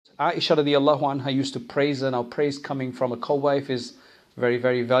Aisha radiallahu anha used to praise her. Now praise coming from a co-wife is very,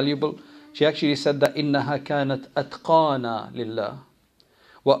 very valuable. She actually said that إِنَّهَا كَانَتْ أَتْقَانَا لِلَّهِ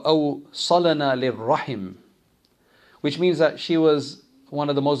وَأَوْصَلَنَا لِلرَّحِمِ, which means that she was one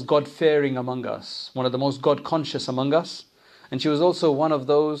of the most God-fearing among us, one of the most God-conscious among us, and she was also one of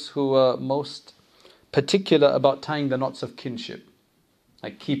those who were most particular about tying the knots of kinship,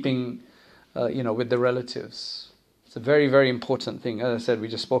 like keeping, with the relatives. It's a very, very important thing. As I said, we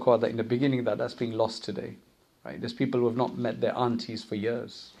just spoke about that in the beginning, that's being lost today. Right? There's people who have not met their aunties for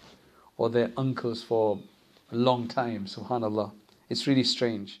years, or their uncles for a long time, subhanAllah. It's really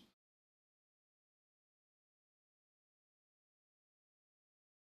strange.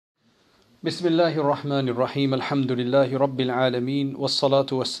 Bismillahir Rahmanir Rahim. Alhamdulillahi Rabbil Alameen.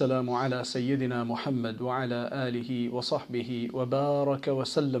 Wassalatu wassalamu ala Sayyidina Muhammad wa ala alihi wa sahbihi wa baraka wa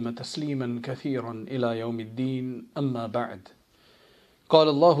sallama tasliman kathiran ila yawmiddin. Amma ba'd. قال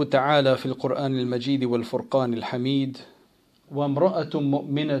الله تعالى في القرآن المجيد والفرقان الحميد: وامرأة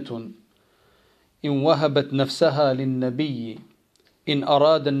مؤمنة إن وهبت نفسها للنبي إن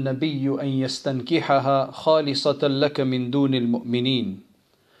أراد النبي أن يستنكحها خالصة لك من دون المؤمنين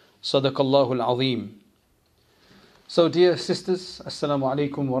صدق الله العظيم. So dear sisters, Assalamu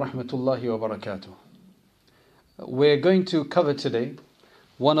alaikum wa rahmatullahi wa barakatuh. We're going to cover today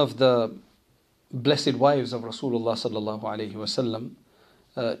one of the blessed wives of Rasulullah sallallahu alaihi wasallam,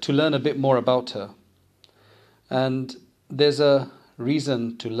 to learn a bit more about her. And there's a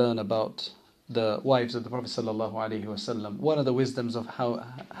reason to learn about the wives of the Prophet sallallahu alaihi wasallam. One of the wisdoms of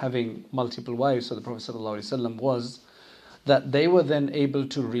having multiple wives for the Prophet sallallahu alaihi wasallam was that they were then able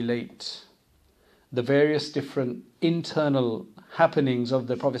to relate the various different internal happenings of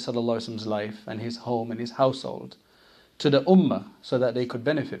the Prophet sallallahu alaihi wasallam's life and his home and his household to the ummah, so that they could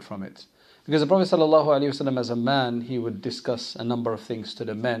benefit from it. Because the Prophet sallallahu alaihi wasallam, as a man, he would discuss a number of things to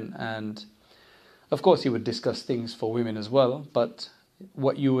the men, and of course he would discuss things for women as well, but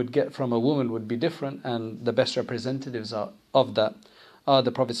what you would get from a woman would be different, and the best representatives of that are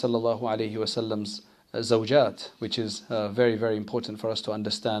the Prophet sallallahu alaihi wasallam's zawjat, which is very, very important for us to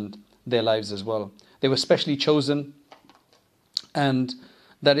understand their lives as well. They were specially chosen, and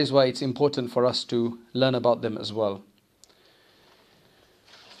that is why it's important for us to learn about them as well.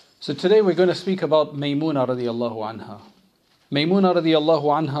 So today we're going to speak about Maymuna radiallahu anha. Maymuna radiallahu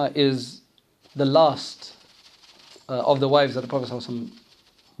anha is the last of the wives that the Prophet ﷺ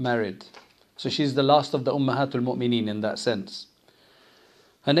married. So she's the last of the Ummahatul Mu'mineen in that sense.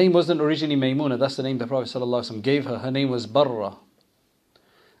 Her name wasn't originally Maymuna, that's the name the Prophet ﷺ gave her. Her name was Barra.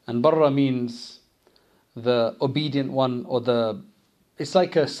 And Barra means the obedient one, or it's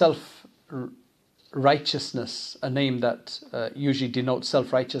like a self-righteousness, a name that usually denotes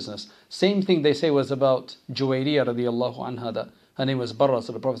self-righteousness. Same thing they say was about Juwayriyah radiallahu anha, that her name was Barra,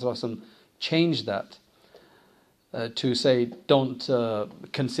 so the Prophet ﷺ changed that to say, don't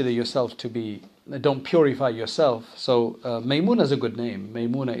consider yourself to be, don't purify yourself. So Maymuna is a good name.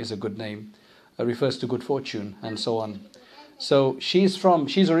 Maymuna is a good name. Refers to good fortune and so on. So she's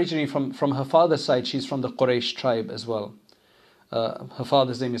originally from her father's side, she's from the Quraysh tribe as well. Her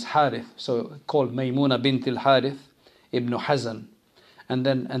father's name is Harith, so called Maymuna Bint al-Harith ibn Hazn. And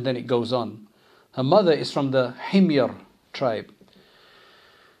then it goes on. Her mother is from the Himyari tribe.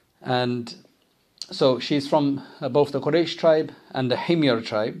 And so she's from both the Quraysh tribe and the Himyari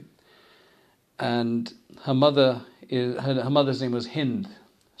tribe. And her mother's name was Hind.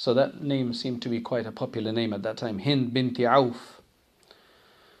 So that name seemed to be quite a popular name at that time. Hind binti Auf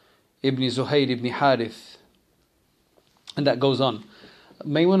ibn Zuhair ibn Harith. And that goes on.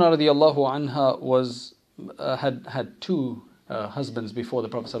 Maymuna radiallahu anha had two husbands before the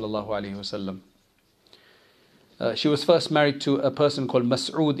Prophet sallallahu alaihi wasallam. She was first married to a person called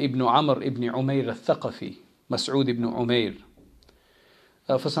Mas'ud ibn Amr ibn Umayr al-Thaqafi. Mas'ud ibn Umayr.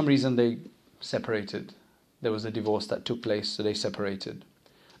 For some reason they separated. There was a divorce that took place, so they separated.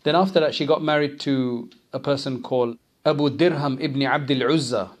 Then after that she got married to a person called Abdur-Rahman ibn Abd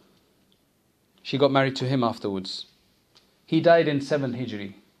al-Uzza. She got married to him afterwards. He died in 7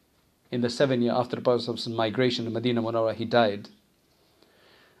 Hijri. In the 7th year after the Prophet's migration to Medina Munawwara, he died.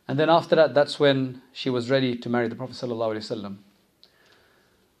 And then after that, that's when she was ready to marry the Prophet ﷺ.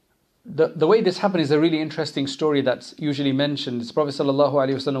 The way this happened is a really interesting story that's usually mentioned. The Prophet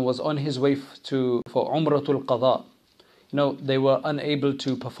ﷺ was on his way for Umratul Qadha. They were unable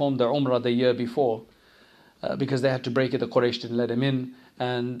to perform their Umrah the year before because they had to break it. The Quraysh didn't let him in,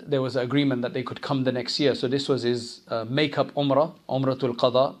 and there was an agreement that they could come the next year. So this was his make-up Umrah, Umratul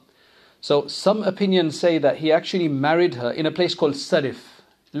Qadha. So some opinions say that he actually married her in a place called Sarif.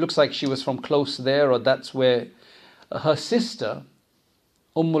 It looks like she was from close there, or that's where her sister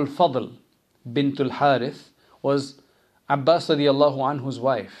al-Fadl Bint al-Harith was Abbas radiallahu anhu's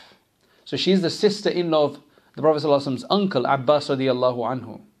wife. So she's the sister-in-law of the Prophet ﷺ's uncle, Abbas radiallahu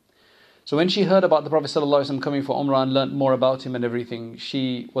anhu. So when she heard about the Prophet ﷺ coming for Umrah and learnt more about him and everything,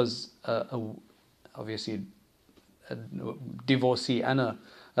 she was obviously a divorcee and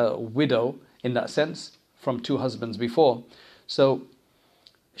a widow in that sense, from 2 husbands before. So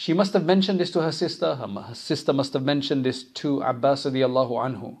she must have mentioned this to her sister. Her sister must have mentioned this to Abbas radiallahu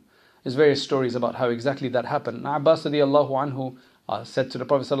anhu. There's various stories about how exactly that happened. Now, Abbas radiallahu anhu said to the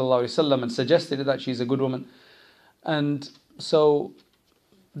Prophet sallallahu alaihi wasallam and suggested that she's a good woman. And so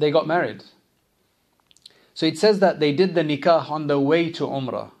they got married. So it says that they did the nikah on the way to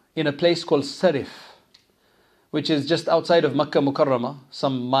Umrah in a place called Sarif, which is just outside of Mecca Mukarramah,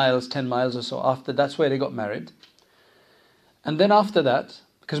 some miles, 10 miles or so after. That's where they got married. And then after that,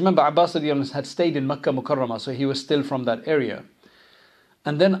 because remember Abbas radiallahu anhu had stayed in Mecca Mukarramah, so he was still from that area.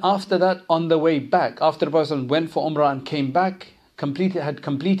 And then after that, on the way back, after the Prophet went for Umrah and came back, had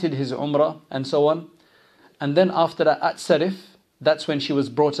completed his Umrah and so on. And then after that, at Sarif, that's when she was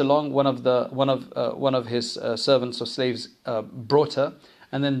brought along. One of his servants or slaves brought her,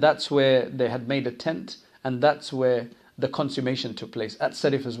 and then that's where they had made a tent, and that's where the consummation took place at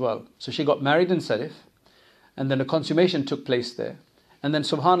Sarif as well. So she got married in Sarif, and then the consummation took place there. And then,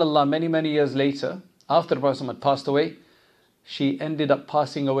 subhanallah, many years later, after the Prophet had passed away, she ended up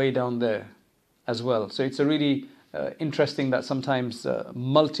passing away down there as well. So it's a really interesting that sometimes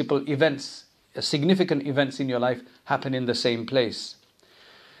multiple events, significant events in your life happen in the same place.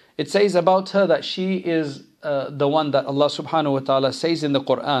 It says about her that she is the one that Allah subhanahu wa ta'ala says in the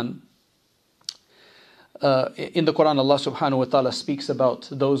Quran. In the Quran, Allah subhanahu wa ta'ala speaks about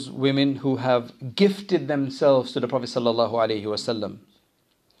those women who have gifted themselves to the Prophet sallallahu alaihi wasallam.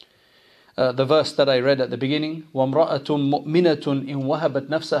 The verse that I read at the beginning, وَامْرَأَةٌ مُؤْمِنَةٌ إِنْ وَهَبَتْ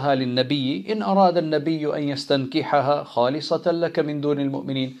نَفْسَهَا لِلنَّبِيِّ إِنْ أَرَادَ النَّبِيُّ أَنْ يَسْتَنْكِحَهَا خَالِصَةً لَكَ مِنْ دُونِ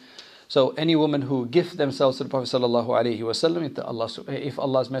الْمُؤْمِنِينَ. So any woman who gift themselves to the Prophet sallallahu alaihi wasallam, if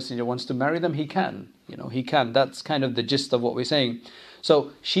Allah's Messenger wants to marry them, he can. He can. That's kind of the gist of what we're saying.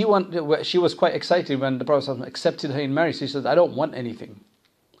 So she was quite excited when the Prophet ﷺ accepted her in marriage. She said, I don't want anything.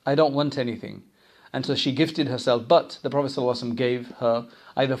 I don't want anything. And so she gifted herself. But the Prophet ﷺ gave her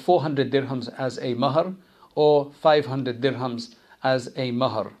either 400 dirhams as a mahar or 500 dirhams as a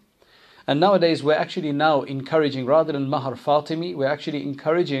mahar. And nowadays we're actually now encouraging, rather than mahar Fatimi, we're actually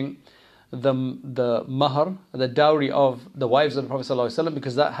encouraging the mahar, the dowry of the wives of the Prophet ﷺ,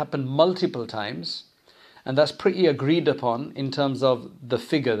 because that happened multiple times. And that's pretty agreed upon in terms of the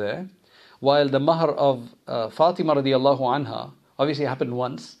figure there. While the mahar of Fatima radiallahu anha obviously happened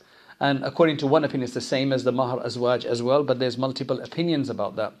once. And according to one opinion, it's the same as the mahar azwaj as well. But there's multiple opinions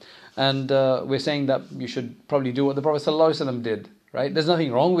about that. And we're saying that you should probably do what the Prophet ﷺ did. Right? There's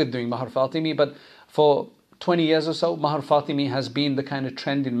nothing wrong with doing mahar Fatimi. But for 20 years or so, mahar Fatimi has been the kind of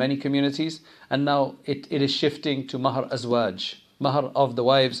trend in many communities. And now it is shifting to mahar azwaj. Mahar of the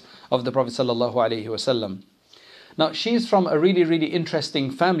wives of the Prophet sallallahu alaihi wasallam. Now she's from a really interesting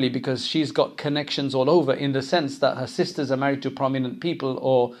family, because she's got connections all over, in the sense that her sisters are married to prominent people,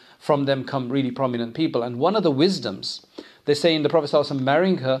 or from them come really prominent people. And one of the wisdoms they say in the Prophet sallallahu alaihi wasallam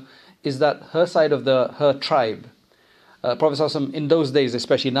marrying her is that her side of her tribe, Prophet sallallahu alaihi wasallam, in those days,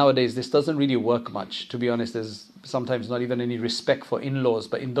 especially nowadays, this doesn't really work much. To be honest, there's sometimes not even any respect for in-laws.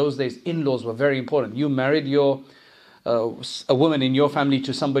 But in those days, in-laws were very important. You married a woman in your family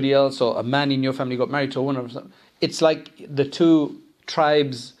to somebody else, or a man in your family got married to a woman. It's like the two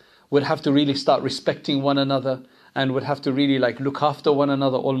tribes would have to really start respecting one another, and would have to really look after one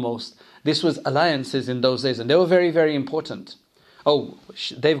another almost. This was alliances in those days, and they were very important. Oh,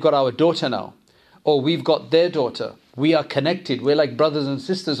 they've got our daughter now. Oh, we've got their daughter. We are connected. We're like brothers and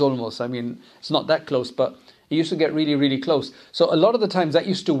sisters almost. I mean, it's not that close, but it used to get really close. So a lot of the times that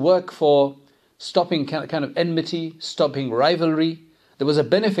used to work for stopping kind of enmity, stopping rivalry. There was a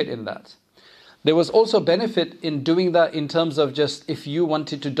benefit in that. There was also benefit in doing that in terms of just, if you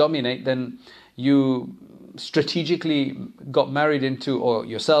wanted to dominate, then you strategically got married into, or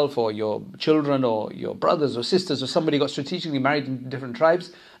yourself or your children or your brothers or sisters or somebody got strategically married in different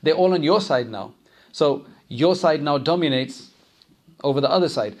tribes. They're all on your side now. So your side now dominates over the other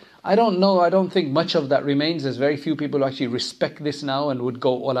side. I don't know. I don't think much of that remains. There's very few people who actually respect this now and would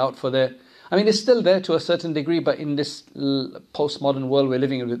go all out for their... I mean, it's still there to a certain degree, but in this postmodern world we're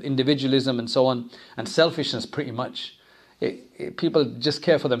living in, with individualism and so on, and selfishness pretty much. People just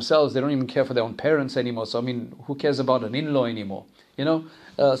care for themselves. They don't even care for their own parents anymore. So, I mean, who cares about an in-law anymore? And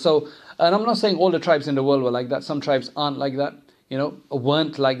I'm not saying all the tribes in the world were like that. Some tribes aren't like that.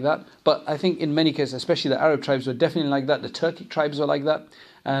 weren't like that. But I think in many cases, especially the Arab tribes were definitely like that. The Turkic tribes were like that.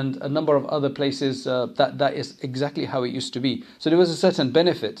 And a number of other places, that is exactly how it used to be. So there was a certain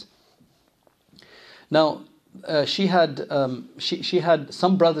benefit. Now, she had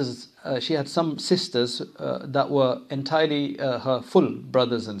some brothers, she had some sisters that were entirely her full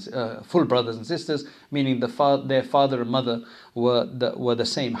brothers and sisters, meaning their father and mother were the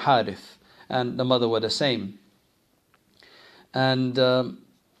same, Harith, and the mother were the same. And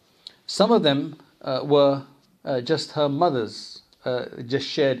some of them were just her mothers, just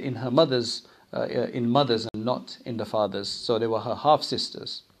shared in her mothers, in mothers and not in the fathers. So they were her half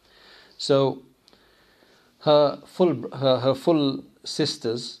sisters. So her full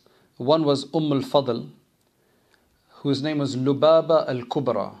sisters, one was al-Fadl, whose name was Lubaba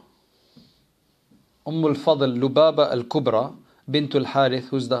al-Kubra. Al-Fadl Lubaba al-Kubra, Bint al-Harith,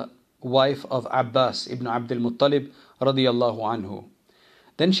 who's the wife of Abbas ibn Abd al-Muttalib radiyallahu anhu.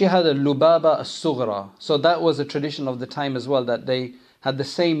 Then she had a Lubaba al-Sughra. So that was a tradition of the time as well, that they had the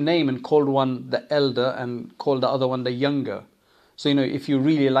same name and called one the elder and called the other one the younger. So if you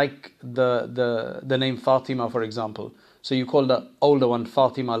really like the name Fatima, for example, so you call the older one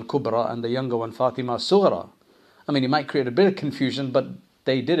Fatima al-Kubra and the younger one Fatima al-Sughra. I mean, it might create a bit of confusion, but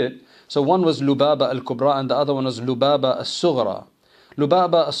they did it. So one was Lubaba al-Kubra and the other one was Lubaba al-Sughra.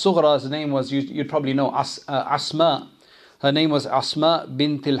 Lubaba al-Sughra's name was, you'd probably know, Asma. Her name was Asma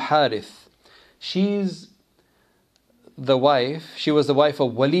bint al-Harith. She was the wife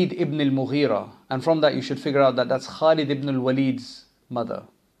of Walid ibn al-Mughira. And from that you should figure out that that's Khalid ibn al-Walid's mother.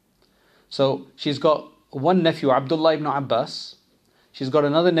 So she's got one nephew, Abdullah ibn Abbas. She's got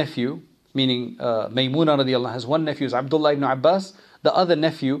another nephew, meaning Maymuna radiallahu anha has one nephew, is Abdullah ibn Abbas. The other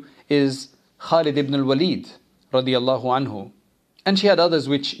nephew is Khalid ibn al-Walid radiallahu anhu. And she had others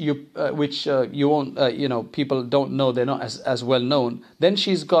which you won't, people don't know, they're not as well known. Then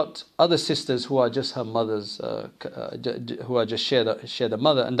she's got other sisters who are just her mothers, who are just share the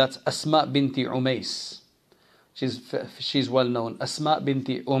mother, and that's Asma binti Umays. She's well known. Asma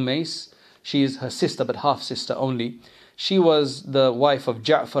binti Umays. She is her sister, but half sister only. She was the wife of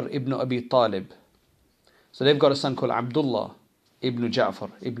Ja'far ibn Abi Talib. So they've got a son called Abdullah ibn Ja'far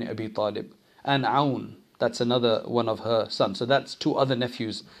ibn Abi Talib, and Awn. That's another one of her sons. So that's two other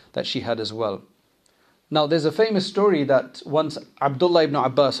nephews that she had as well. Now there's a famous story that once Abdullah ibn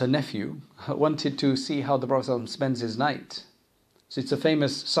Abbas, her nephew, wanted to see how the Prophet spends his night. So it's a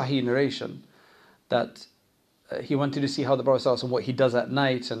famous Sahih narration that he wanted to see how the Prophet, what he does at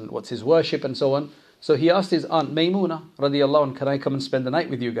night and what's his worship and so on. So he asked his aunt Maymuna radiallahu anha, can I come and spend the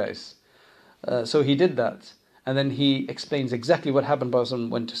night with you guys? So he did that. And then he explains exactly what happened. The Prophet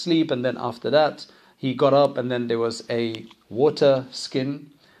went to sleep, and then after that, he got up, and then there was a water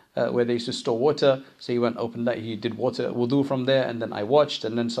skin where they used to store water. So he went, opened that, he did wudu from there, and then I watched,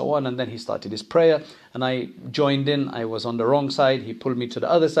 and then so on. And then he started his prayer, and I joined in. I was on the wrong side. He pulled me to the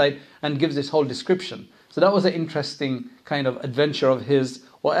other side and gives this whole description. So that was an interesting kind of adventure of his,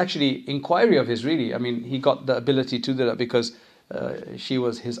 or actually inquiry of his, really. I mean, he got the ability to do that because she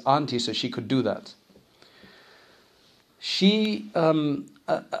was his auntie, so she could do that. She,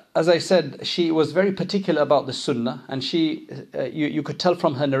 as I said, she was very particular about the sunnah, and you could tell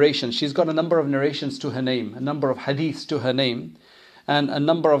from her narration, she's got a number of narrations to her name, a number of hadiths to her name, and a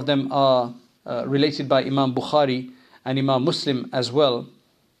number of them are related by Imam Bukhari and Imam Muslim as well.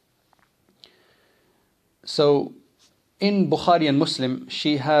 So in Bukhari and Muslim,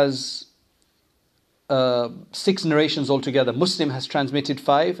 she has 6 narrations altogether. Muslim has transmitted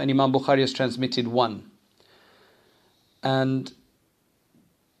 5 and Imam Bukhari has transmitted 1. And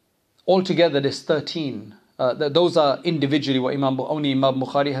altogether there's 13. Those are individually what only Imam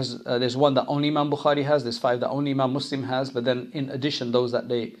Bukhari has. There's 1 that only Imam Bukhari has. There's 5 that only Imam Muslim has. But then in addition, those that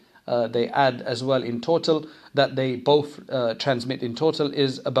they add as well in total, that they both transmit in total,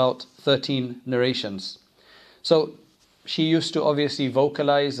 is about 13 narrations. So she used to obviously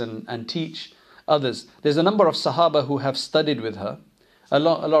vocalize and teach others. There's a number of Sahaba who have studied with her. A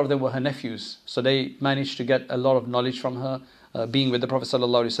lot of them were her nephews, so they managed to get a lot of knowledge from her, being with the Prophet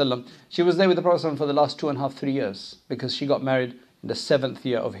ﷺ. She was there with the Prophet ﷺ for the last 2.5, 3 years, because she got married in the 7th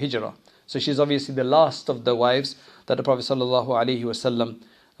year of Hijrah. So she's obviously the last of the wives that the Prophet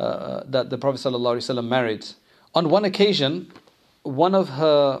ﷺ married. On one occasion, one of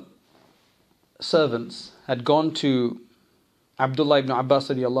her servants had gone to Abdullah ibn Abbas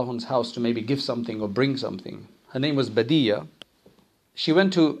radiallahu anhu's house to maybe give something or bring something. Her name was Badiya. She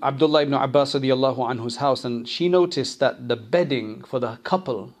went to Abdullah ibn Abbas radiallahu anhu's house, and she noticed that the bedding for the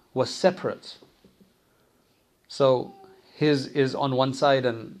couple was separate. So his is on one side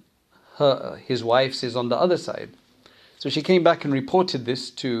and his wife's is on the other side. So she came back and reported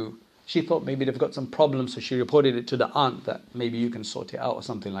this to, she thought maybe they've got some problems, so she reported it to the aunt that maybe you can sort it out or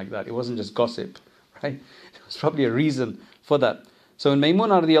something like that. It wasn't just gossip, right? There was probably a reason for that. So when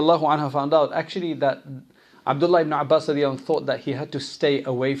Maymuna radiallahu anha found out actually that Abdullah ibn Abbas radiallahu anhu thought that he had to stay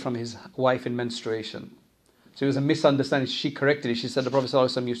away from his wife in menstruation. So it was a misunderstanding. She corrected it. She said the Prophet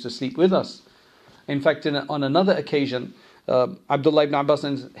ﷺ used to sleep with us. In fact, on another occasion, Abdullah ibn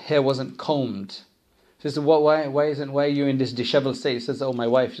Abbas' hair wasn't combed. She said, why are you in this disheveled state? He says, oh, my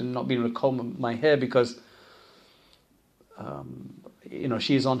wife has not been able to comb my hair because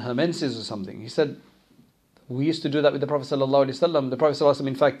she's on her menses or something. He said, we used to do that with the Prophet ﷺ. The Prophet ﷺ,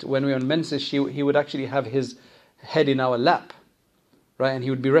 in fact, when we were on menses, he would actually have his head in our lap, right? And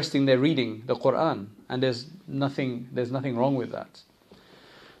he would be resting there reading the Quran. And there's nothing wrong with that.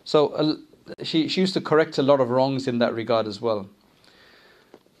 So she used to correct a lot of wrongs in that regard as well.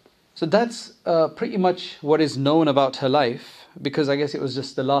 So that's pretty much what is known about her life, because I guess it was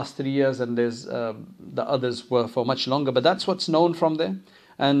just the last 3 years, and there's the others were for much longer. But that's what's known from there.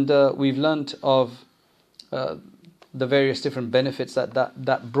 And we've learnt of the various different benefits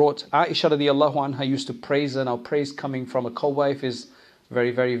that brought. Aisha radiallahu anha used to praise her. Now praise coming from a co-wife is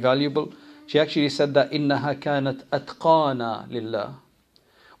very, very valuable. She actually said that إِنَّهَا كَانَتْ أَتْقَانَا لِلَّهِ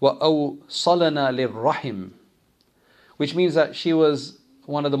وَأَوْصَلَنَا لِلرَّحِمِ, which means that she was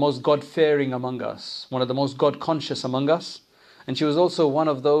one of the most God-fearing among us, one of the most God-conscious among us. And she was also one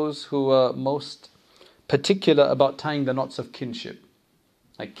of those who were most particular about tying the knots of kinship,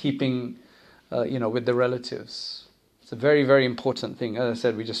 like keeping with the relatives. It's a very, very important thing. As I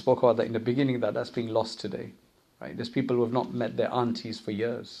said, we just spoke about that in the beginning, that's being lost today. Right? There's people who have not met their aunties for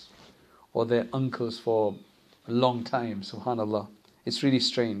years, or their uncles for a long time, subhanAllah. It's really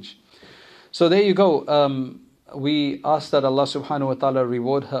strange. So there you go. We ask that Allah subhanahu wa ta'ala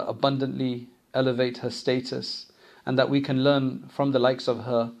reward her abundantly, elevate her status, and that we can learn from the likes of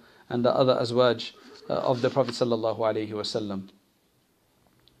her and the other azwaj of the Prophet sallallahu alaihi wasallam.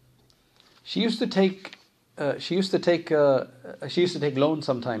 She used to take loans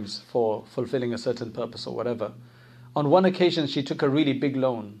sometimes for fulfilling a certain purpose or whatever. On one occasion, she took a really big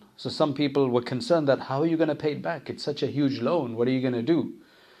loan. So some people were concerned that, how are you going to pay it back? It's such a huge loan. What are you going to do?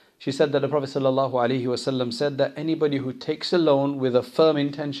 She said that the Prophet ﷺ said that anybody who takes a loan with a firm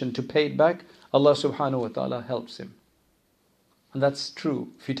intention to pay it back, Allah subhanahu wa ta'ala helps him. And that's true.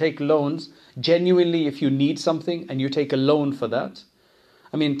 If you take loans, genuinely, if you need something and you take a loan for that,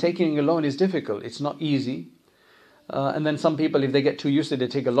 I mean, taking a loan is difficult. It's not easy. And then some people, if they get too used to it, they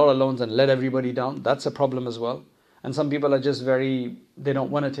take a lot of loans and let everybody down. That's a problem as well. And some people are just they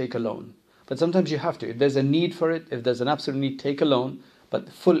don't want to take a loan. But sometimes you have to. If there's a need for it, if there's an absolute need, take a loan, but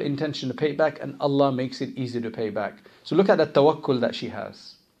full intention to pay it back, and Allah makes it easy to pay back. So look at the tawakkul that she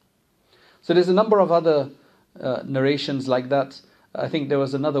has. So there's a number of other narrations like that. I think there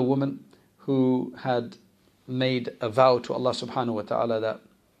was another woman who had made a vow to Allah subhanahu wa ta'ala that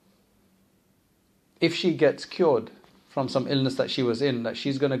if she gets cured from some illness that she was in, that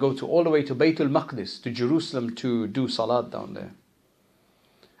she's going to go all the way to Baytul Maqdis, to Jerusalem, to do salat down there.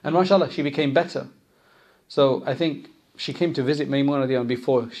 And mashallah, she became better. So I think she came to visit Maymuna radiallahu anha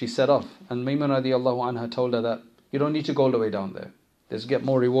before she set off. And Maymuna radiallahu anha told her that you don't need to go all the way down there. There's get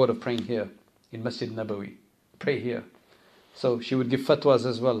more reward of praying here in Masjid Nabawi. Pray here. So she would give fatwas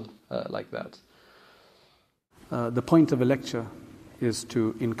as well like that. The point of a lecture is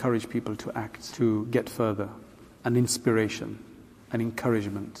to encourage people to act, to get further. An inspiration, an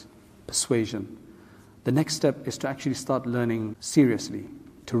encouragement, persuasion. The next step is to actually start learning seriously,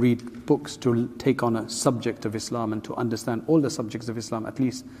 to read books, to take on a subject of Islam and to understand all the subjects of Islam, at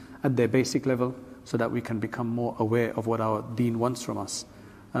least at their basic level, so that we can become more aware of what our deen wants from us.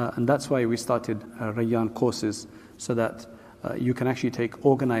 And that's why we started Rayyan courses, so that you can actually take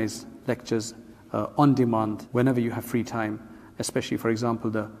organized lectures on demand whenever you have free time, especially, for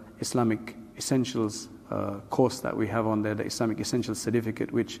example, the Islamic Essentials course that we have on there, the Islamic Essentials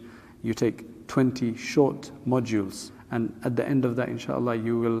Certificate, which you take 20 short modules, and at the end of that, inshallah,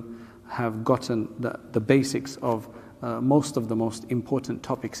 you will have gotten the basics of most of the most important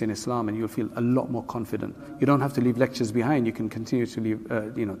topics in Islam, and you'll feel a lot more confident. You don't have to leave lectures behind. You can continue to leave,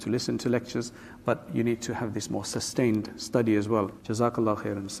 to listen to lectures, but you need to have this more sustained study as well. Jazakallah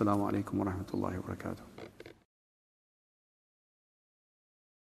khairan. Assalamu alaikum wa rahmatullahi wa barakatuh.